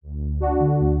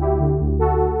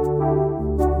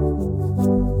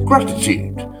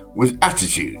Gratitude with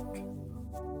Attitude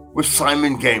with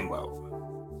Simon Gainwell.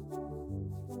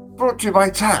 Brought to you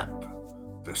by TAP,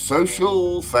 the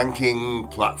social thanking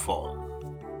platform.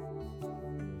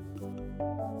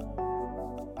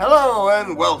 Hello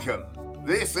and welcome.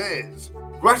 This is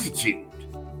Gratitude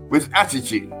with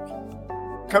Attitude.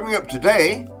 Coming up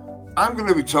today, I'm going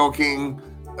to be talking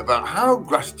about how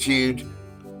gratitude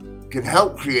can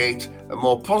help create a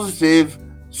more positive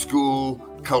school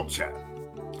culture.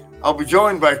 I'll be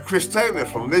joined by Chris Taylor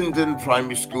from Linden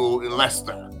Primary School in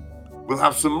Leicester. We'll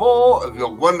have some more of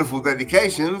your wonderful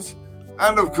dedications,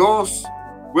 and of course,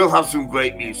 we'll have some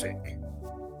great music.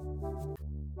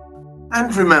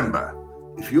 And remember,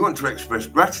 if you want to express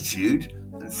gratitude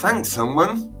and thank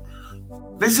someone,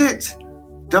 visit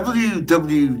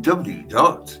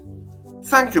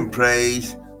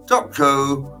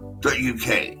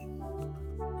www.thankandpraise.co.uk,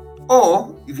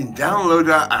 or you can download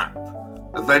our app,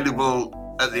 available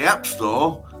at the App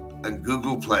Store and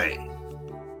Google Play.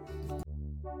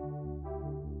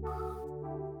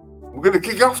 We're going to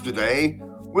kick off today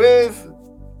with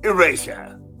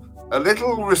Erasure, A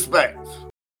Little Respect.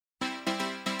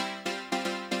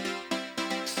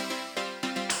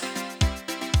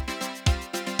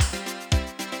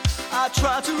 I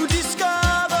try to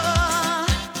discover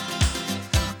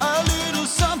a little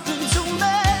something to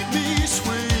make me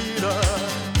sweeter.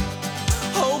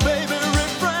 Oh baby,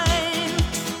 refrain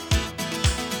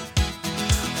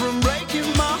from breaking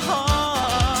my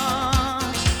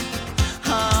heart.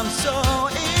 I'm so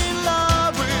in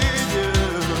love with you.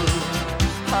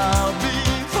 I'll be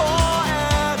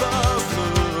forever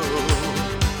blue.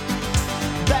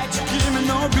 That you give me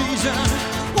no reason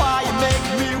why you make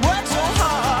me work so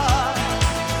hard.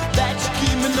 That you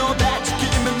give me no, that you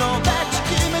give me no, that you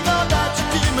give me no, that you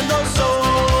give me no soul.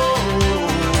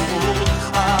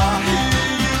 I hear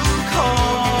you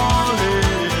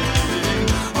calling,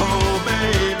 oh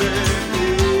baby,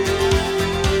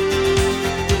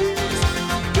 please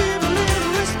give a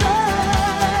little respect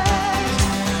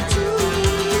to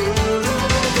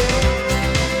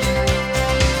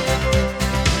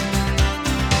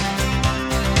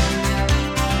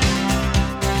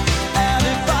And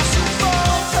if I should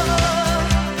falter,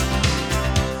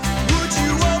 would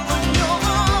you open your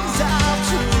arms out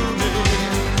to me?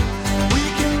 We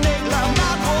can make love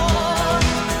not war,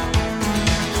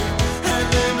 and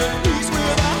live in peace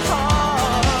with our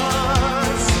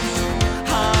hearts.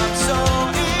 I'm so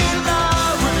in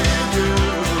love with you.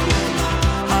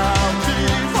 I'll be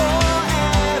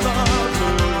forever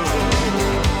blue.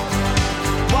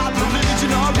 What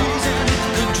religion or reason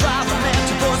could drive a man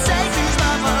to forsake his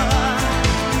lover?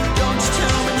 Don't you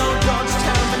tell me no, don't you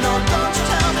tell me no, don't you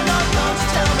tell me no, don't you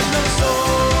tell me no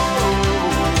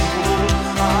soul.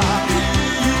 I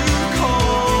hear you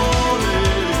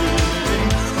calling,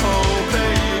 oh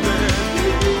baby,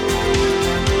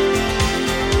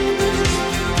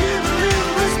 give a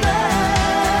little respect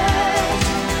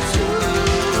to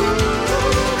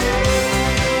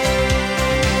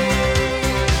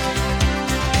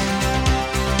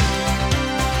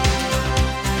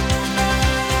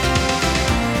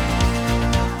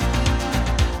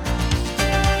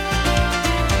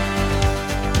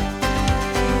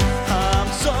I'm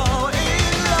so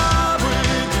in love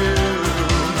with you.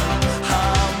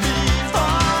 I'll be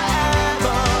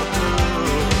forever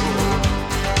blue.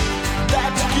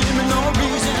 That you give me no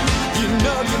reason. You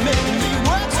know you're making me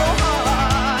work so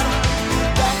hard.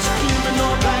 That you give me no,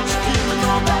 that you give me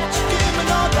no, that you give me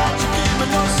no, that you give me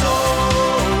no soul.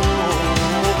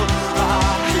 I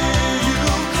hear you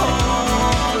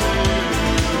calling,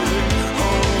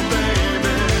 oh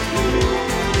baby,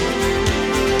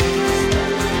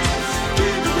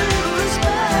 give a little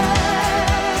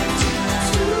respect to me.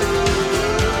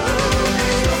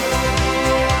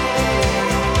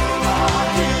 I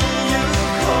hear you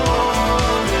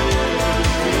calling,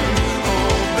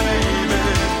 oh baby,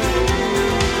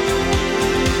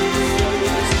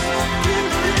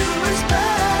 give a little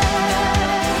respect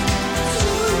to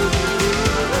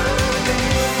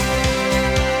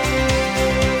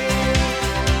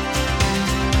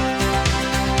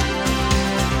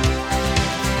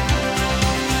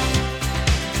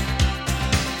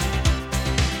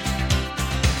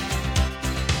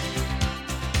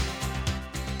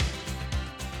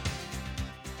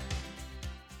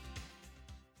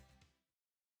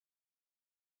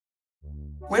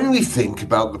When we think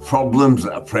about the problems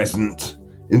that are present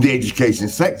in the education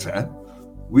sector,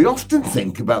 we often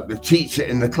think about the teacher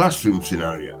in the classroom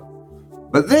scenario.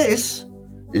 But this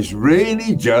is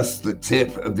really just the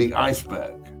tip of the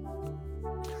iceberg.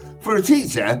 For a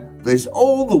teacher, there's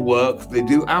all the work they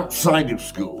do outside of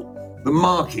school, the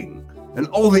marking and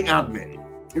all the admin.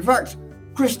 In fact,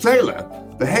 Chris Taylor,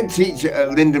 the head teacher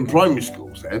at Linden Primary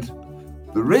School, said,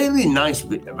 "The really nice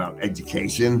bit about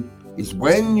education is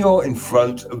when you're in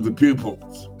front of the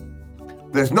pupils.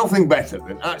 There's nothing better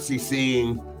than actually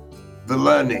seeing the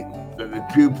learning that the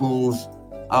pupils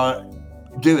are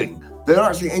doing. They're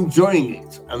actually enjoying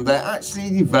it and they're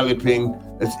actually developing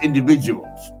as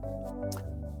individuals.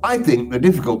 I think the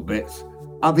difficult bits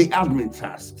are the admin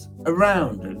tasks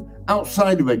around and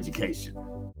outside of education.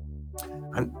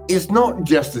 And it's not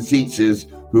just the teachers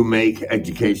who make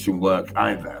education work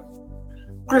either."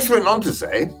 Chris went on to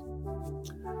say,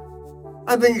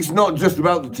 "I think it's not just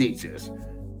about the teachers.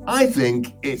 I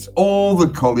think it's all the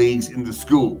colleagues in the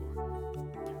school.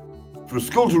 For a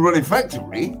school to run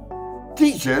effectively,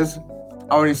 teachers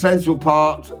are an essential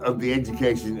part of the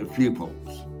education of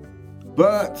pupils.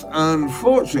 But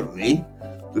unfortunately,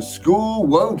 the school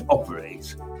won't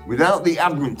operate without the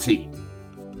admin team,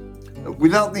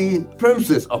 without the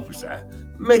premises officer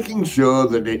making sure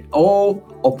that it all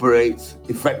operates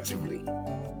effectively.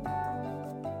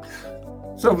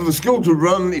 So for the school to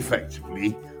run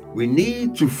effectively, we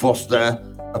need to foster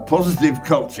a positive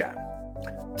culture.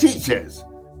 Teachers,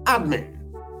 admin,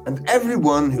 and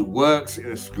everyone who works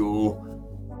in a school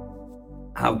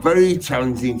have very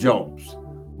challenging jobs,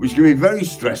 which can be very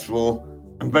stressful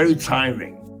and very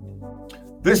tiring.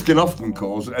 This can often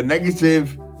cause a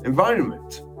negative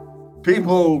environment.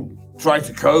 People try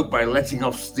to cope by letting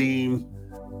off steam,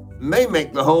 may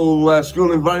make the whole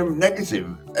school environment negative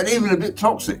and even a bit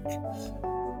toxic.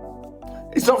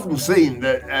 It's often seen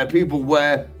that people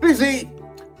wear busy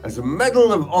as a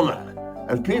medal of honor,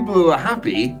 and people who are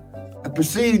happy are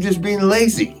perceived as being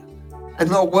lazy and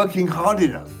not working hard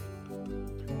enough.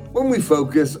 When we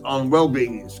focus on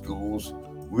well-being in schools,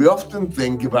 we often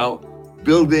think about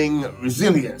building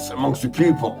resilience amongst the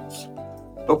pupils.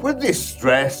 But with this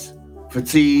stress,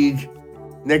 fatigue,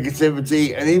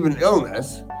 negativity, and even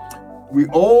illness, we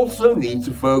also need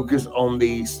to focus on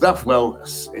the staff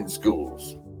wellness in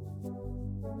schools.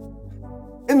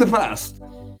 In the past,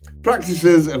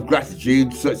 practices of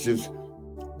gratitude such as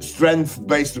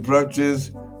strength-based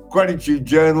approaches, gratitude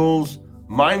journals,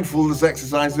 mindfulness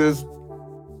exercises,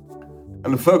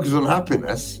 and a focus on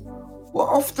happiness were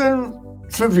often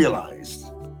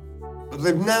trivialized, but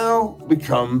they've now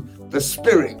become the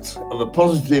spirit of a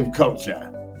positive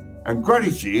culture, and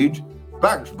gratitude,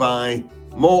 backed by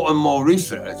more and more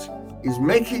research, is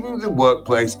making the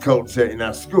workplace culture in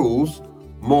our schools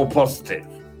more positive.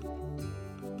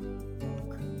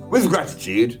 With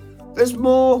gratitude, there's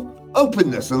more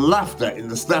openness and laughter in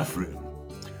the staff room,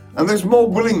 and there's more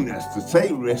willingness to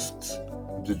take risks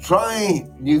and to try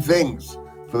new things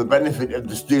for the benefit of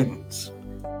the students.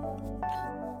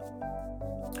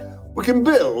 We can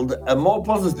build a more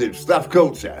positive staff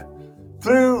culture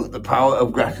through the power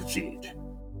of gratitude.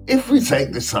 If we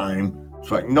take the time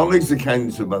to acknowledge the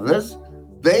kindness of others,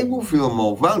 they will feel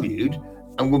more valued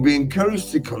and will be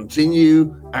encouraged to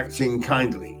continue acting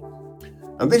kindly.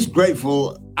 And this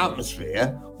grateful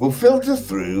atmosphere will filter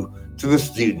through to the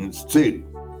students too.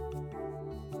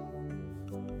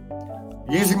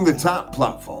 Using the TAP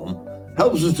platform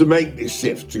helps us to make this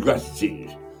shift to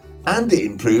gratitude, and it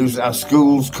improves our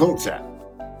school's culture.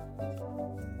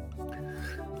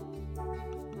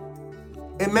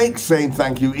 It makes saying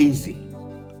thank you easy.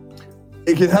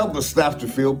 It can help the staff to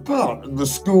feel part of the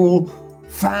school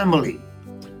family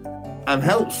and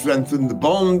help strengthen the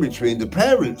bond between the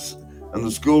parents and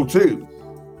the school too.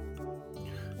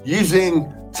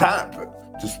 Using TAP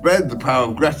to spread the power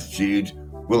of gratitude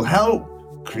will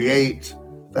help create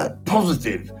that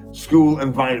positive school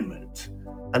environment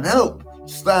and help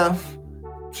staff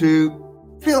to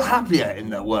feel happier in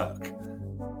their work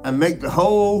and make the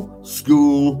whole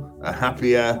school a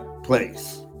happier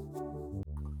place.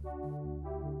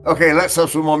 Okay, let's have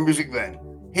some more music then.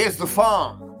 Here's The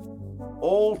Farm,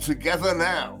 All Together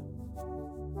Now.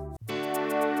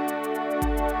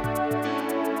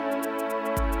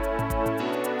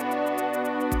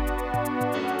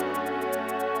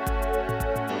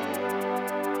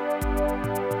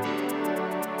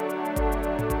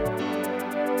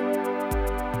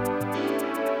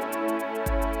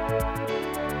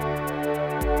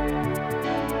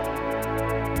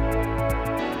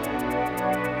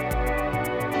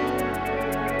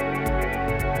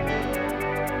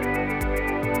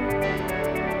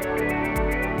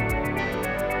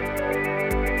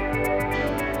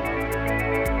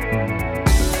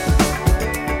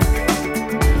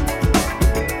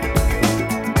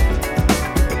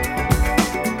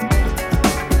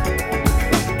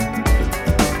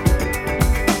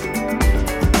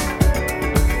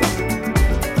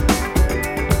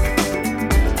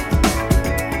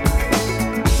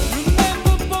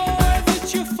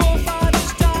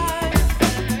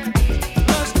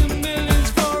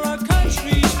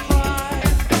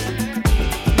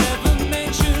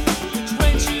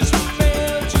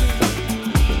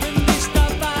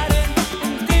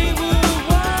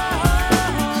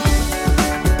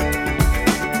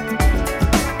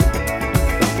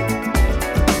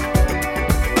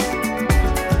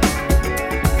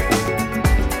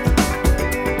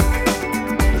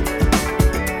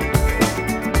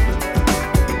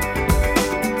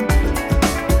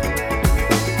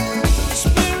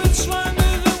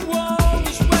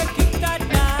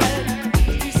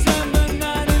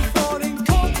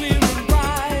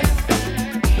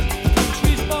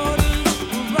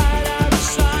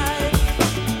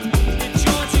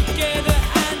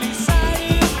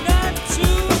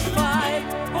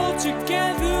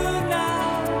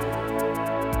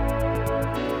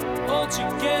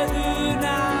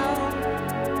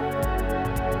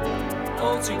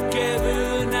 all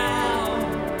together now,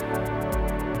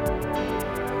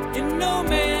 in no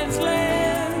man's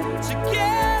land,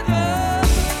 together,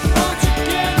 all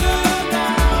together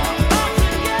now,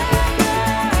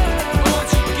 all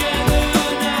together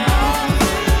now,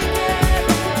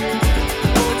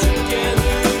 all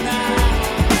together now,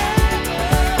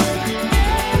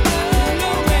 in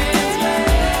no man's land.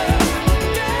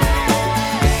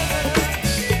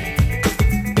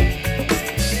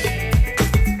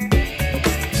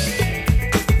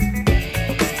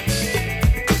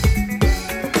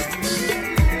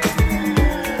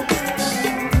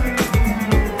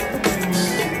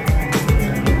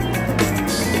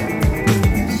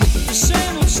 The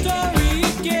same old story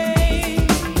again.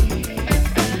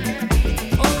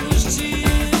 All those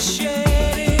tears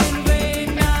shed in vain,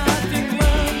 nothing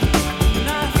learned,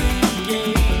 nothing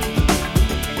gained.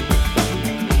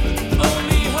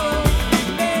 Only hope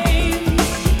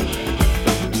remains.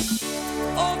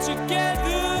 All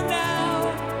together now,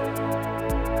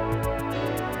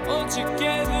 all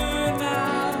together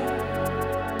now,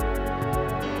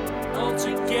 all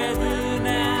together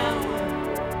now.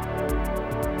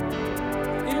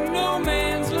 In no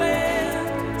man's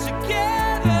land,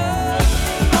 together,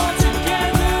 all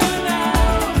together now,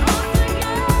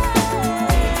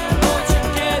 all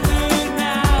together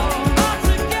now,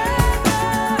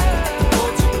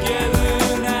 all together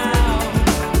now,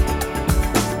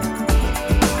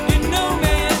 in no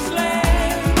man's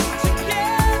land,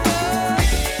 together,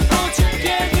 all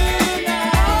together now,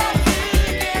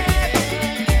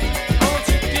 all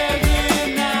together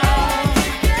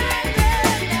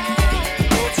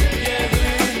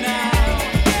now.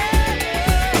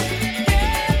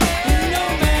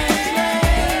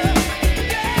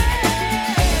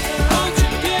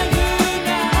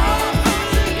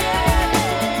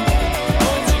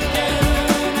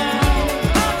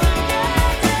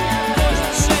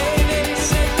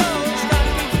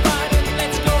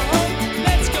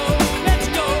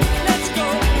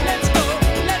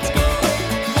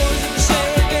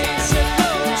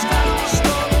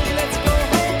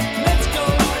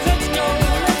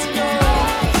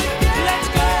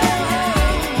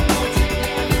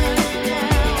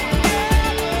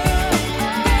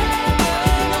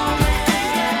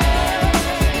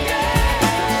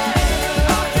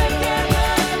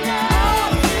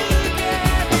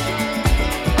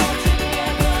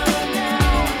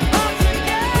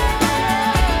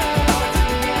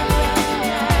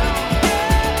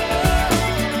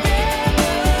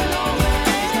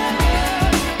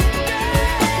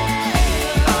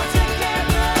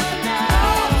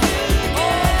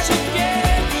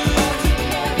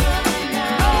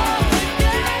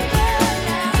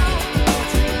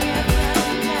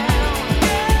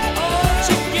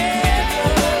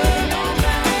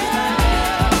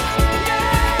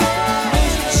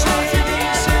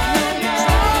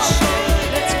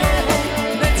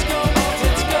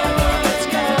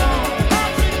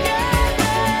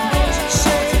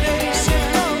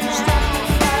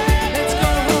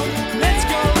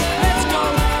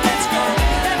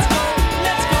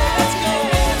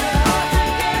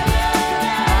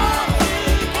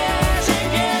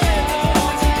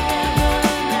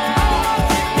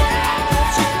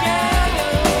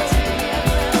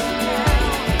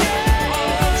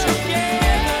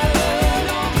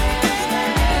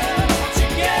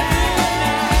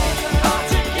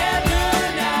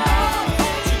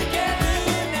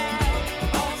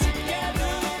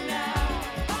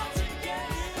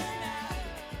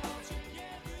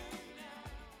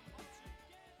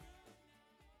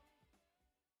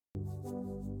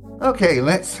 Okay,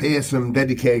 let's hear some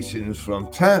dedications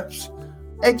from TAP's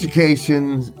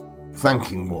Education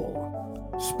Thanking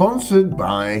Wall, sponsored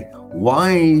by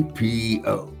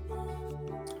YPO.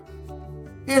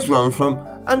 Here's one from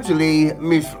Anjali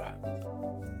Mishra.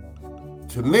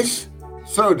 To Miss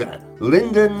Soda,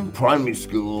 Linden Primary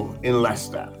School in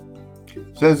Leicester.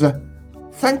 Says,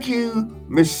 thank you,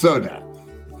 Miss Soda,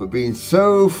 for being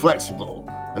so flexible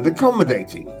and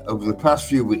accommodating over the past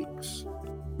few weeks.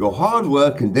 Your hard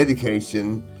work and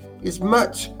dedication is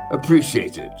much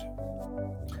appreciated.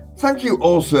 Thank you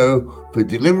also for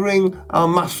delivering our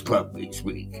maths club each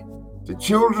week. The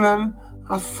children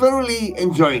are thoroughly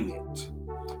enjoying it,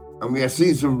 and we are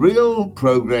seeing some real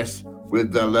progress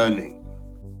with their learning.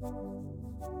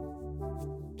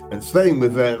 And staying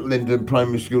with Linden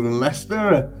Primary School in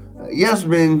Leicester,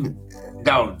 Yasmin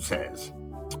Dowd says,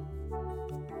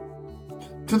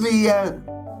 to the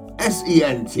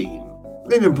SEN team,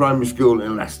 Linden Primary School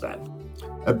in Leicester,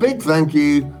 a big thank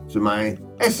you to my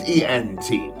SEN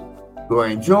team, who I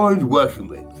enjoyed working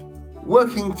with,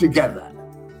 working together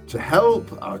to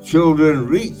help our children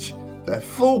reach their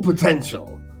full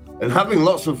potential and having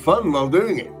lots of fun while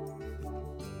doing it.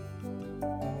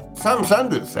 Sam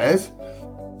Sanders says,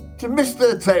 to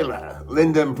Mr. Taylor,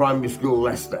 Linden Primary School,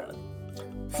 Leicester,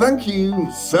 thank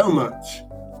you so much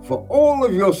for all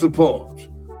of your support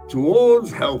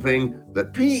towards helping the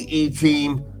PE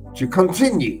team to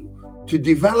continue to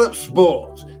develop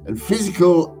sport and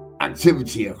physical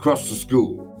activity across the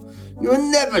school. You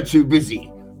are never too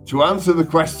busy to answer the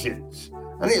questions,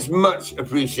 and it's much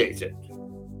appreciated.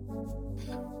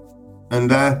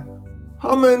 And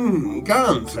Harman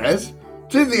Garn says,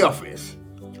 to the office,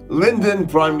 Linden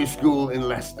Primary School in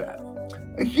Leicester,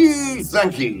 a huge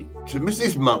thank you to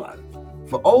Mrs. Muller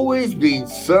for always being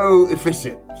so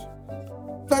efficient.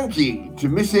 Thank you to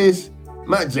Mrs.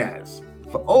 Majaz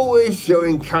for always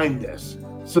showing kindness,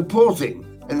 supporting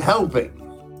and helping.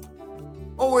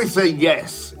 Always say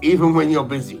yes, even when you're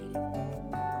busy.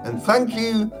 And thank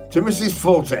you to Mrs.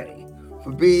 Forte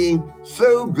for being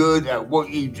so good at what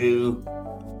you do.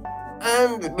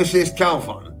 And Mrs.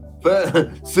 Calfon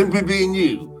for simply being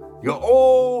you. You're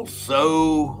all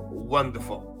so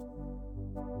wonderful.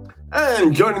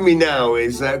 And joining me now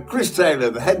is Chris Taylor,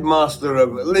 the headmaster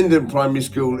of Linden Primary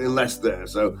School in Leicester.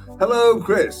 So, hello,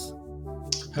 Chris.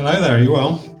 Hello there, are you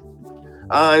well?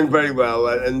 I'm very well,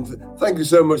 and thank you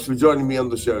so much for joining me on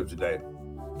the show today.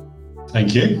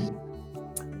 Thank you.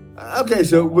 Okay,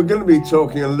 so we're going to be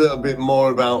talking a little bit more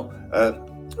about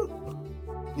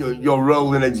your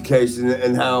role in education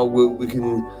and how we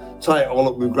can tie it all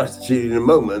up with gratitude in a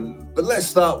moment. But let's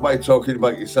start by talking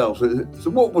about yourself. So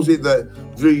what was it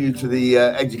that drew you to the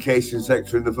education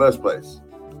sector in the first place?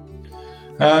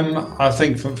 I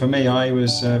think for me, I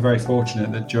was very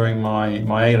fortunate that during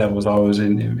my A-levels, I was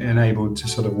enabled to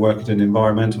sort of work at an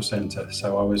environmental centre.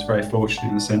 So I was very fortunate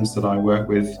in the sense that I worked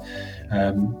with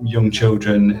young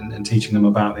children and teaching them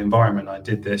about the environment. I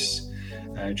did this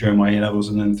during my A-levels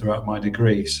and then throughout my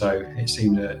degree. So it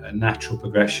seemed a natural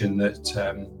progression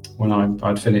that when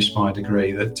I'd finished my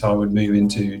degree, that I would move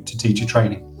into teacher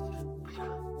training.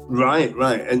 Right.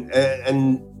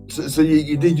 And so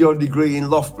you did your degree in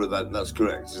Loughborough, that's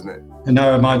correct, isn't it?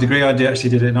 No, my degree I actually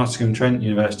did it at Nottingham-Trent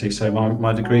University. So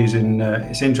my degree is in,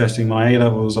 it's interesting, my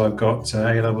A-levels, I've got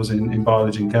A-levels in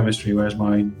biology and chemistry, whereas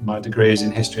my degree is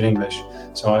in history and English.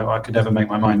 So I could never make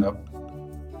my mind up.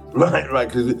 Right,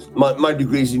 because my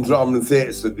degree's in drama and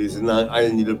theatre studies, and I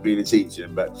ended up being a teacher.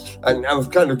 And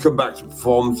I've kind of come back to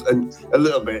performance and a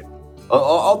little bit.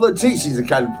 Although teaching is a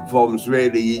kind of performance,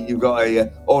 really, you've got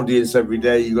a audience every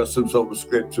day. You've got some sort of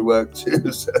script to work to.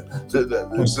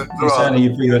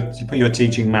 You put your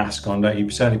teaching mask on, don't you? You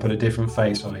certainly put a different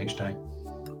face on each day.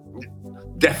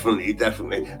 Definitely.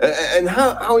 And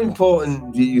how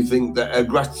important do you think that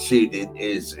gratitude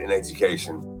is in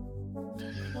education?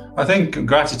 I think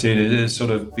gratitude has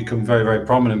sort of become very, very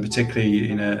prominent,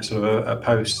 particularly in a sort of a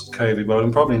post-COVID world,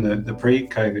 and probably in the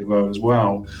pre-COVID world as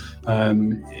well,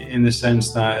 in the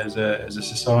sense that as a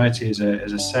society, as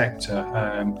a sector,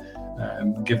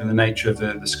 given the nature of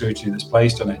the scrutiny that's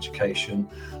placed on education,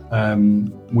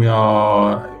 we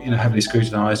are heavily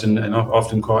scrutinised and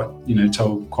often quite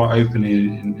told quite openly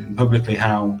and publicly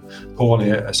how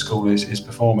poorly a school is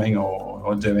performing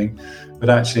or doing. But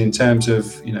actually, in terms of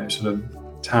sort of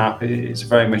TAP, it's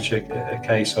very much a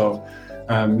case of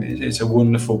it's a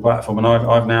wonderful platform, and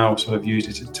I've now sort of used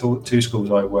it at two schools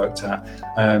I worked at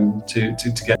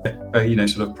to get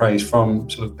sort of praise from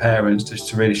sort of parents, just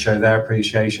to really show their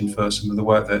appreciation for some of the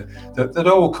work that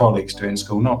all colleagues do in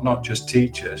school, not just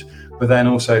teachers, but then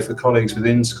also for colleagues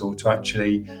within school to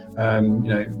actually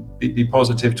be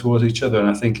positive towards each other, and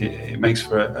I think it makes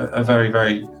for a very,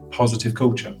 very positive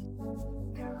culture.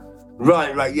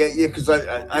 Right, yeah, because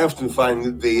I often find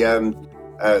that the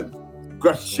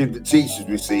gratitude that teachers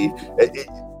receive,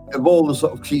 of all the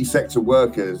sort of key sector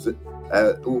workers,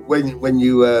 when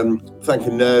you thank a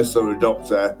nurse or a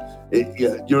doctor,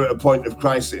 you're at a point of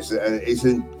crisis, and it's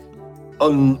an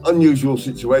unusual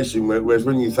situation. Whereas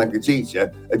when you thank a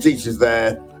teacher's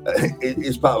there.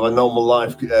 It's part of our normal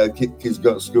life. Kids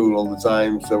go to school all the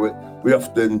time, so we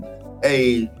often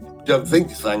don't think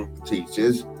to thank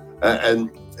teachers, and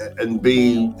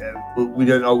B, we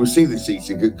don't always see the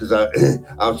teacher because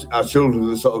our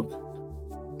children are sort of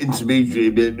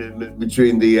intermediary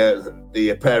between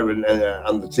the parent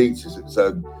and the teachers.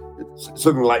 So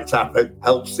something like TAP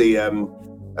helps the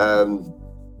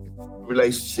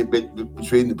relationship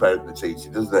between the parent and the teacher,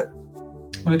 doesn't it?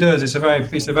 Well, it does. It's a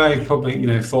very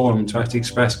public, forum to actually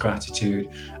express gratitude.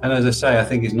 And as I say, I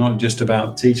think it's not just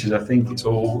about teachers. I think it's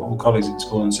all colleagues in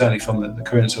school, and certainly from the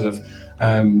current sort of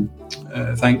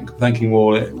thanking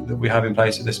wall that we have in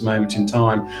place at this moment in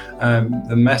time.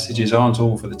 The messages aren't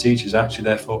all for the teachers. Actually,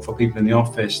 they're for people in the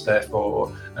office. They're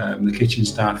for the kitchen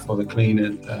staff, for the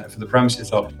cleaner, for the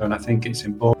premises officer. And I think it's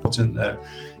important that,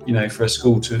 for a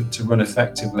school to run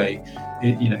effectively,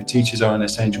 teachers are an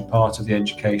essential part of the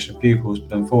education of pupils,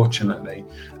 but unfortunately,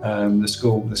 the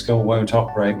school won't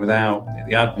operate without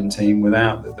the admin team,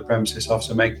 without the premises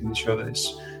officer making sure that it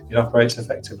operates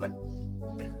effectively.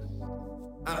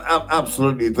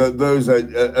 Absolutely, those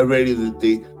are really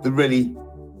the really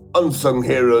unsung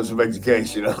heroes of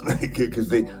education, aren't they? Because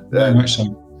very much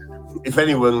so. If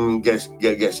anyone gets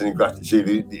any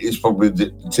gratitude, it's probably the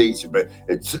teacher. But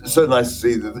it's so nice to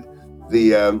see that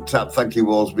the tap thank you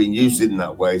walls being used in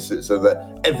that way, so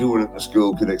that everyone at the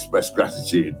school can express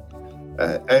gratitude.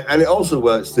 And it also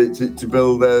works to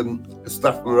build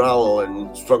staff morale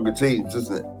and stronger teams,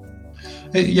 doesn't it?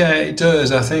 Yeah, it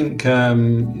does. I think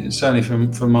certainly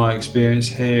from my experience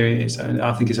here,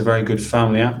 I think it's a very good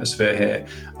family atmosphere here.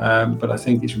 But I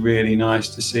think it's really nice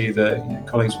to see that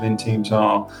colleagues within teams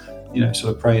are,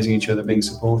 sort of praising each other, being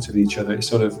supportive of each other.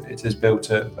 It has built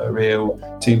a real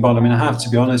team bond. I mean, I have to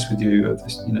be honest with you,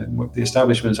 the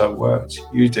establishments I've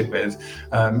used it with,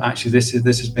 actually this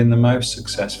has been the most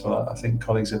successful. I think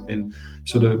colleagues have been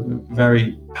sort of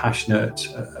very passionate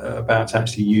about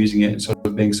actually using it and sort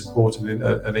of being supportive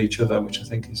of each other, which I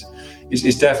think is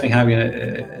definitely having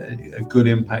a good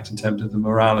impact in terms of the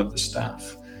morale of the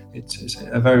staff. It's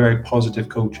a very, very positive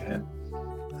culture here.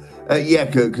 Yeah,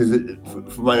 because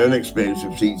from my own experience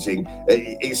of teaching,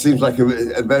 it seems like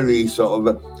a very sort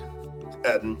of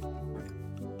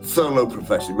solo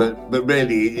profession, but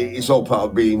really it's all part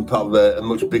of being part of a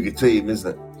much bigger team,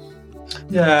 isn't it?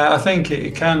 Yeah, I think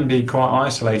it can be quite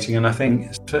isolating, and I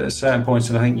think at certain points,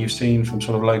 and I think you've seen from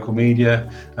sort of local media,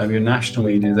 your national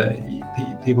media, that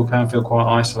people can feel quite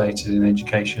isolated in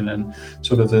education, and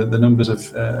sort of the numbers of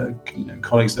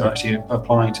colleagues that are actually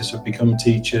applying to sort of become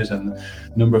teachers, and the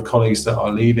number of colleagues that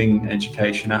are leaving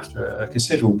education after a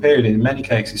considerable period, in many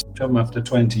cases, after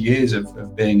 20 years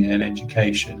of being in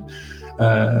education.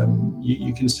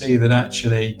 You can see that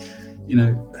actually,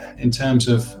 in terms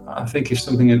of, I think if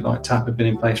something like TAP had been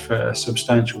in place for a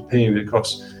substantial period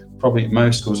across probably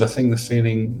most schools, I think the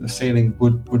feeling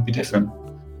would be different.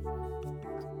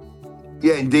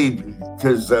 Yeah, indeed,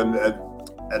 because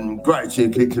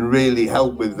gratitude can really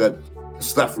help with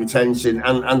staff retention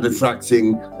and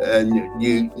attracting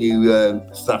new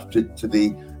staff to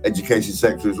the education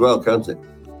sector as well, can't it?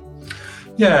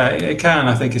 Yeah, it can.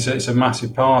 I think it's a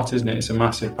massive part, isn't it? It's a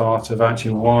massive part of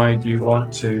actually why do you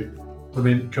want to come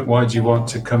in? Why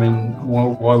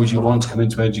would you want to come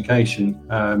into education?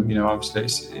 Obviously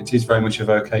it is very much a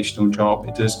vocational job.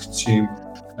 It does consume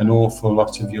an awful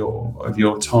lot of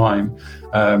your time,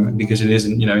 because it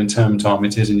isn't, in term time,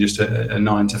 it isn't just a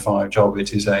 9 to 5 job.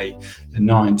 It is a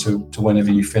 9 to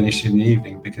whenever you finish in the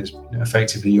evening, because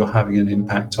effectively you're having an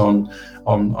impact on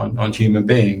human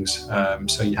beings.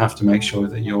 So you have to make sure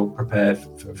that you're prepared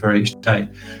for each day.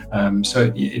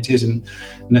 So it isn't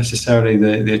necessarily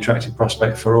the attractive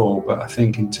prospect for all, but I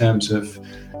think in terms of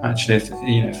actually,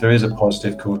 if there is a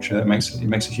positive culture, it makes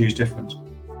a huge difference.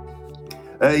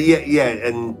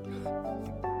 And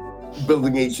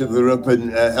building each other up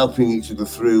and helping each other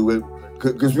through,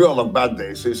 because we all have bad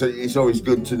days, so it's always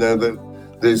good to know that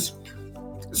there's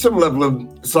some level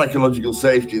of psychological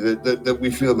safety that we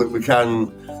feel that we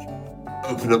can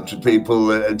open up to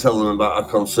people and tell them about our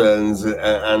concerns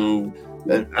and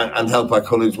help our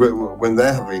colleagues when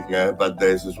they're having bad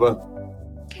days as well.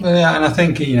 Well, yeah, and I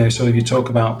think sort of you talk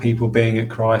about people being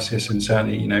at crisis, and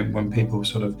certainly when people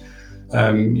sort of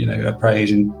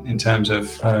appraise in terms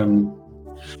of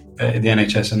the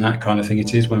NHS and that kind of thing,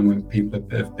 it is when people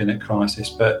have been at crisis.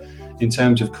 But in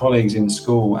terms of colleagues in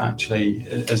school, actually,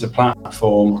 as a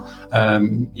platform,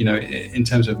 in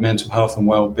terms of mental health and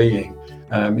well-being,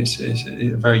 it's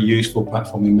a very useful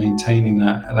platform in maintaining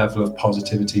that level of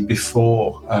positivity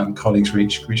before colleagues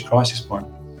reach crisis point.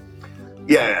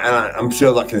 Yeah, and I'm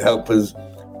sure that can help us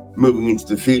moving into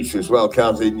the future as well,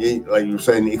 can't it? Like you were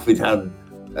saying, if we'd had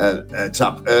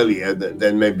TAP earlier,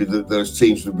 then maybe those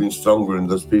teams would have been stronger, and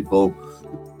those people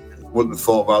wouldn't have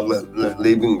thought about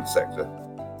leaving the sector.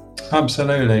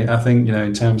 Absolutely. I think,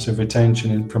 in terms of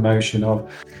retention and promotion of,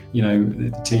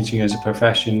 teaching as a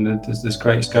profession, there's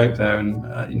great scope there.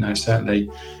 And, certainly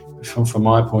from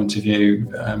my point of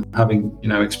view, having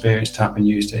experienced tap and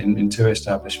used it in two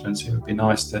establishments, it would be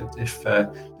nice that if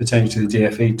potentially the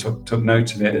DFE took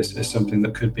note of it as something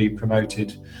that could be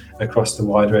promoted across the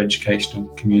wider educational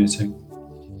community.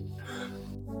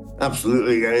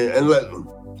 Absolutely, and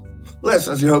let's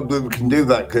actually hope that we can do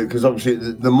that, because obviously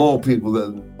the more people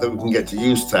that we can get to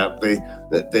use tap,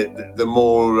 the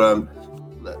more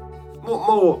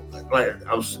like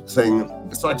I was saying,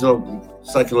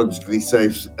 psychologically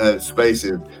safe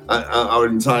spaces. Our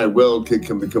entire world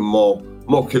can become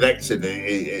more connected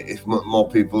if more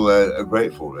people are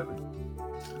grateful, really.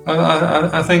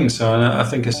 I think so, and I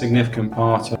think a significant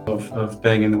part of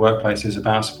being in the workplace is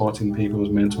about supporting people's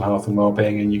mental health and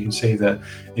well-being. And you can see that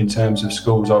in terms of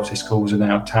schools, obviously schools are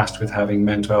now tasked with having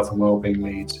mental health and well-being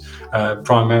leads,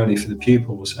 primarily for the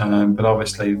pupils. But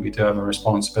obviously we do have a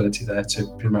responsibility there to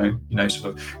promote,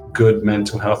 sort of good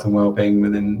mental health and well-being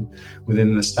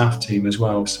within the staff team as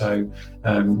well. So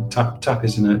tap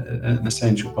is an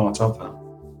essential part of that.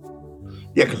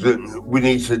 Yeah, because we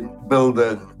need to build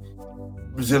a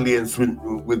resilience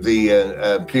with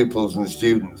the pupils and the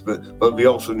students, but we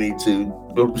also need to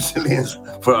build resilience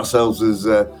for ourselves as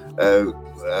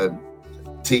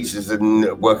teachers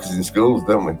and workers in schools,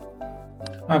 don't we?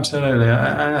 Absolutely,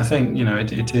 and I think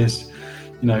it is.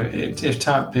 If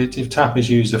tap is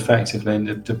used effectively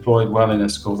and deployed well in a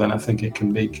school, then I think it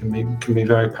can be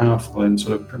very powerful in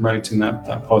sort of promoting that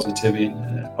positivity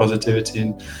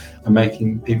and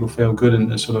making people feel good,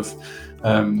 and sort of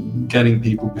getting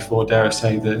people before, dare I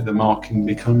say, the marking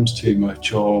becomes too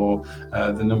much, or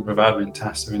the number of admin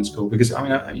tasks are in school. Because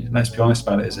I mean, let's be honest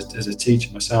about it. As a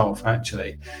teacher myself,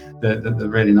 actually, the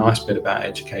really nice bit about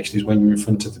education is when you're in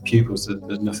front of the pupils.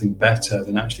 There's nothing better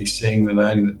than actually seeing the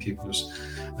learning that pupils,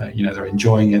 they're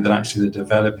enjoying it, that actually they're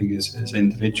developing as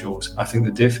individuals. I think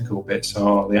the difficult bits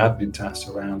are the admin tasks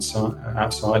around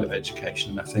outside of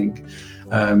education. And I think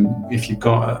if you've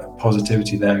got a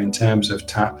positivity there in terms of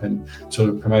tap and sort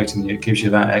of promoting it, gives you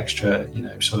that extra,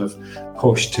 sort of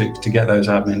push to get those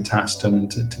admin tasks done and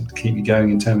to keep you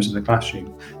going in terms of the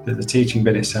classroom. That the teaching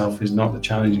bit itself is not the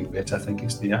challenging bit. I think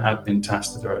it's the admin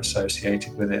tasks that are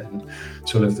associated with it, and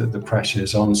sort of the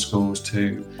pressures on schools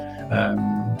to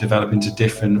develop into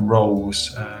different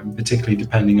roles, particularly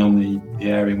depending on the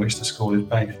area in which the school is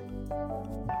based.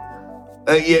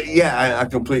 I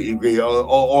completely agree.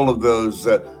 All of those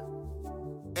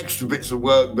extra bits of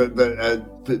work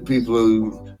that people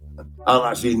who aren't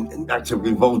actually actively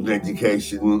involved in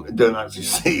education don't actually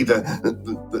see,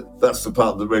 that's the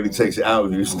part that really takes it out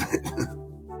of you, isn't it?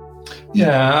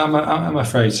 Yeah, I'm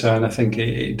afraid so, and I think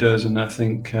it does, and I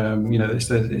think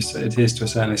it is to a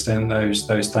certain extent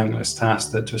those thankless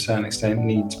tasks that to a certain extent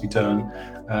need to be done,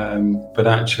 but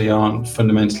actually aren't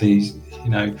fundamentally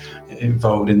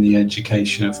involved in the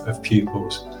education of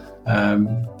pupils.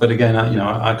 But again,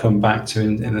 I come back to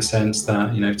in the sense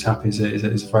that TAP is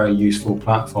a very useful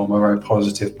platform, a very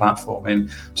positive platform in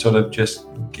sort of just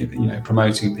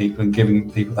promoting people and giving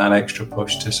people that extra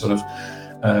push to sort of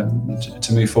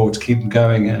to move forward, to keep them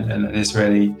going, and it's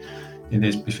really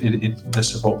it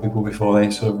does support people before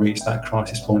they sort of reach that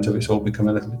crisis point of it's all become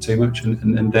a little bit too much,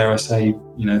 and dare I say,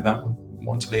 that would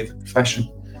want to leave the profession.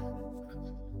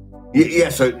 Yeah,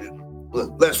 so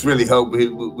let's really hope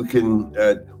we can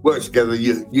work together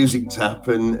using TAP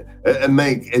and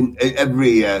make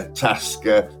every task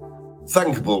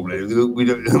thankable. Really, we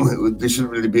don't. There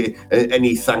shouldn't really be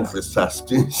any thankless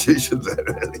tasks, should there?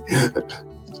 Really?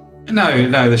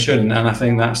 No, there shouldn't, and I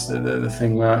think that's the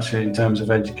thing where actually, in terms of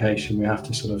education, we have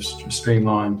to sort of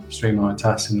streamline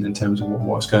tasks in terms of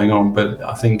what's going on. But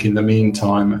I think in the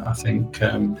meantime, I think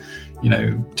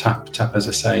TAP, as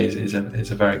I say, is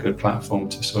a very good platform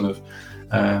to sort of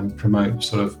promote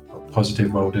sort of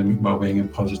positive well-being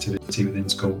and positivity within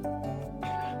school.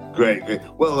 Great.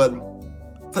 Well,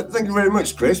 thank you very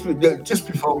much, Chris. But just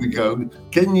before we go,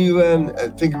 can you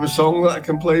think of a song that I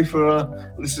can play for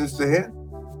our listeners to hear?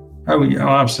 Oh,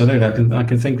 absolutely. I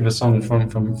can think of a song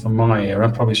from my era.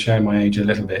 I'm probably showing my age a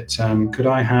little bit. Could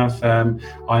I have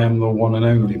 "I Am the One and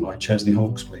Only" by Chesley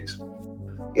Hawkes, please?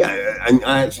 Yeah, and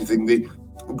I actually think the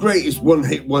greatest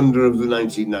one-hit wonder of the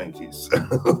 1990s.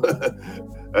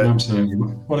 Absolutely.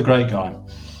 What a great guy.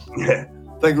 Yeah.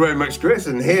 Thank you very much, Chris.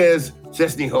 And here's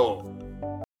Chesley Hawkes.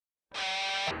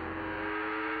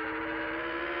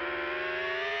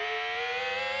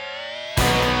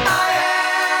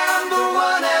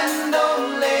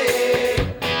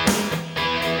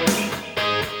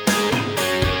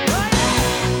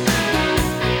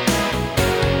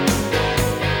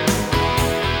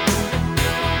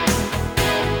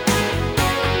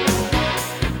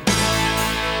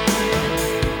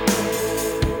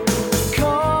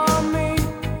 Call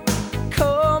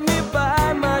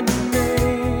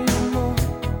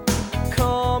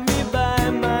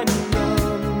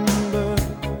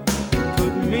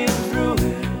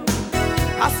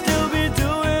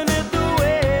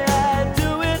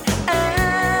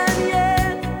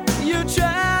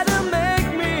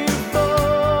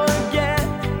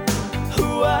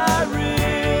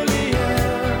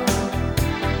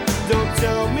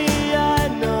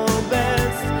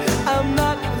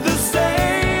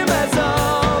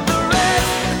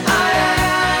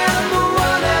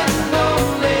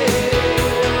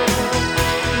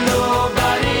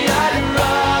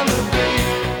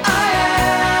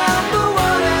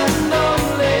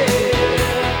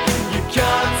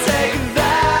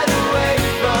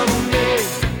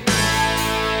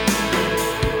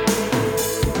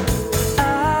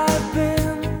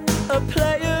A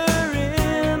player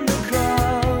in the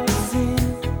crowd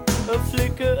scene, a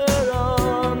flicker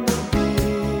on the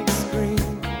big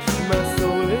screen. My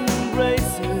soul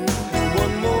embraces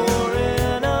one more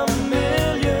in a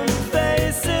million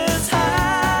faces.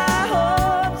 High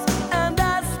hopes and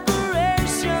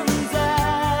aspirations,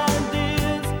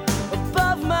 ideas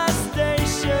above my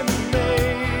station,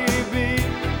 maybe.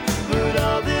 But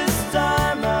all this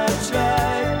time I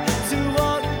tried to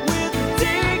walk with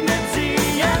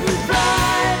dignity and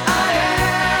pride. I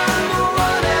am the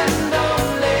one and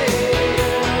only,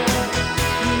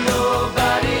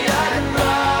 nobody I'd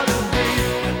rather be.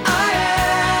 I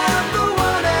am the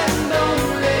one and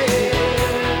only,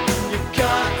 you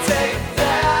can't take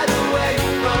that away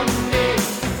from me.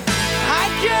 I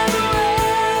can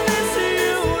wear this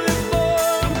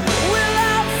uniform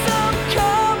without some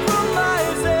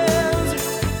compromises,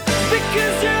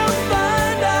 because you'll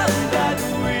find out that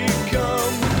we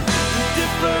come in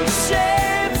different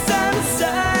shapes and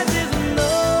sizes.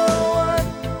 No one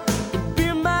can be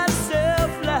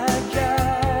myself like I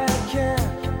can.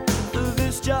 For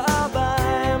this job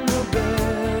I'm the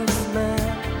best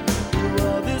man.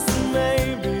 While this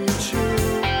may be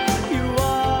true, you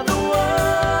are the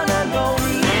one and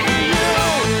only you.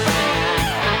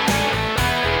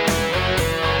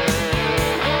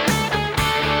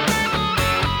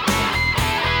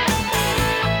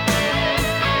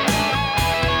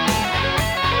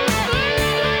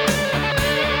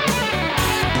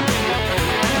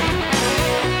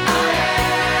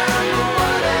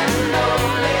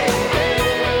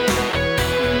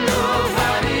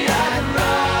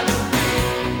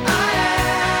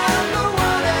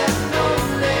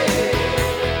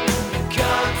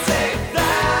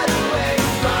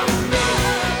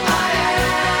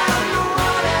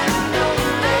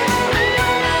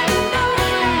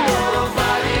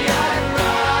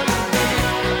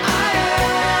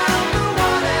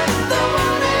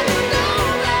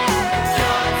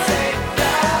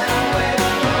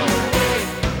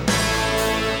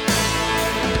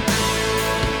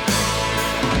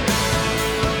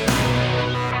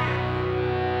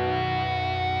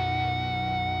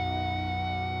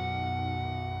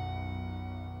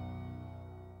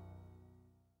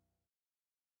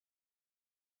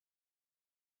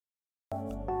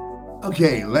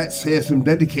 Okay, let's hear some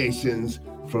dedications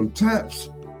from TAP's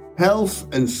Health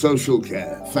and Social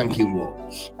Care thanking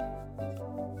walls.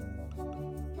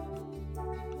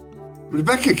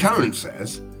 Rebecca Karen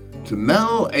says, to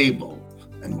Mel Abel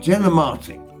and Jenna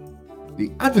Martin,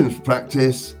 the Adams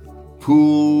Practice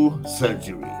Pool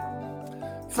Surgery.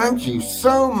 Thank you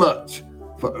so much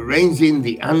for arranging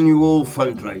the annual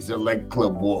fundraiser Leg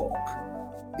Club Walk.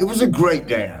 It was a great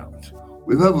day out,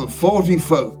 with over 40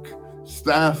 folk,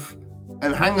 staff,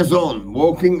 and hangers-on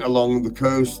walking along the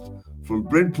coast from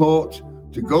Bridport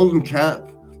to Golden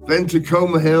Cap, then to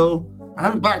Coma Hill,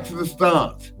 and back to the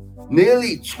start.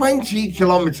 Nearly 20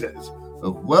 kilometres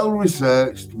of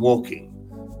well-researched walking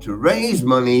to raise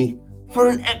money for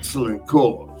an excellent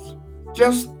cause.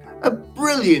 Just a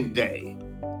brilliant day.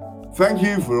 Thank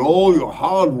you for all your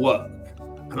hard work,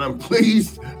 and I'm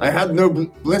pleased I had no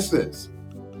blisters.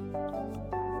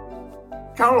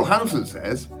 Carol Hansen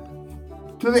says,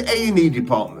 to the A&E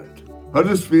department,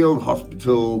 Huddersfield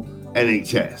Hospital,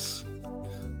 NHS.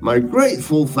 My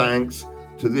grateful thanks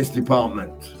to this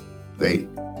department. They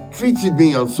treated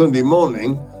me on Sunday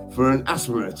morning for an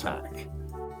asthma attack.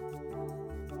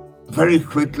 Very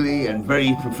quickly and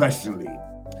very professionally.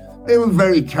 They were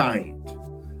very kind.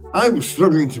 I was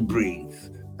struggling to breathe,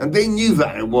 and they knew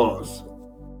that I was.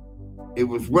 It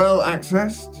was well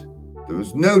accessed. There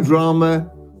was no drama,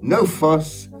 no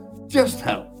fuss, just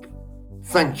help.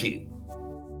 Thank you.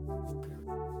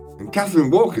 And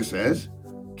Catherine Walker says,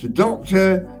 to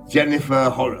Dr. Jennifer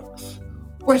Horrocks,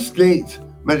 Westgate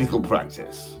Medical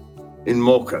Practice in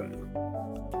Morecambe.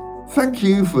 Thank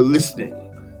you for listening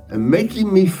and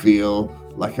making me feel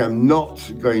like I'm not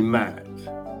going mad.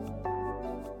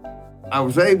 I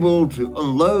was able to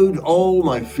unload all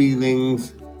my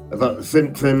feelings about the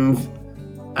symptoms,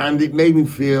 and it made me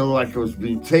feel like I was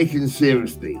being taken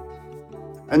seriously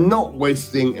and not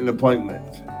wasting an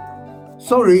appointment.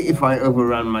 Sorry if I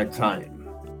overran my time.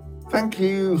 Thank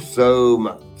you so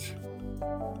much.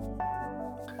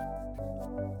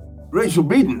 Rachel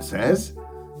Beeden says,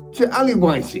 to Ali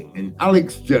Whiting and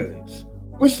Alex Jones,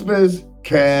 Whispers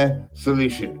Care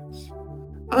Solutions.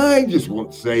 I just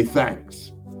want to say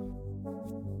thanks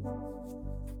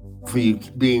for you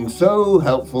being so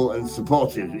helpful and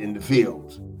supportive in the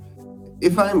field.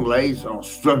 If I'm late or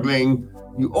struggling,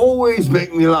 you always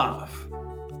make me laugh,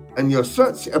 and you're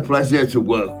such a pleasure to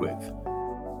work with.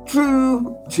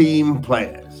 True team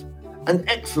players, and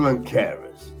excellent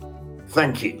carers.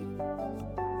 Thank you.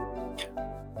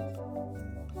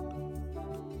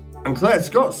 And Claire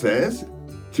Scott says,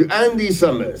 to Andy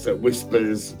Summers at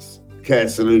Whispers Care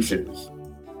Solutions.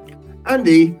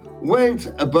 Andy went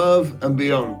above and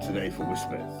beyond today for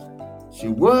Whispers. She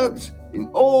worked in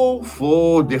all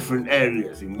 4 different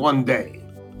areas in one day,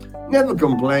 never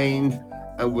complained,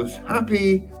 and was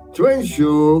happy to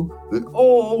ensure that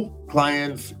all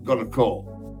clients got a call.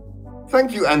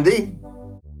 Thank you, Andy.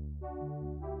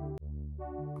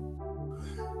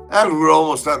 And we're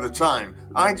almost out of time.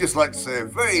 I'd just like to say a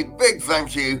very big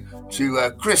thank you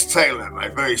to Chris Taylor, my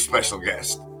very special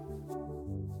guest.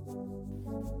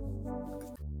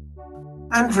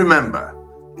 And remember,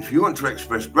 if you want to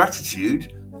express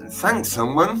gratitude and thank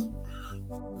someone,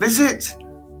 visit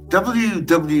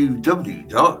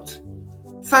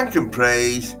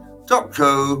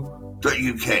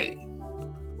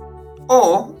www.thankandpraise.co.uk,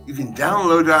 or you can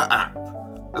download our app,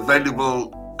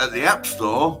 available at the App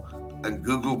Store and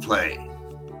Google Play.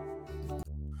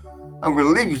 I'm going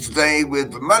to leave you today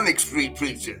with the Manic Street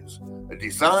Preachers, A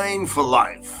Design for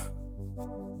Life.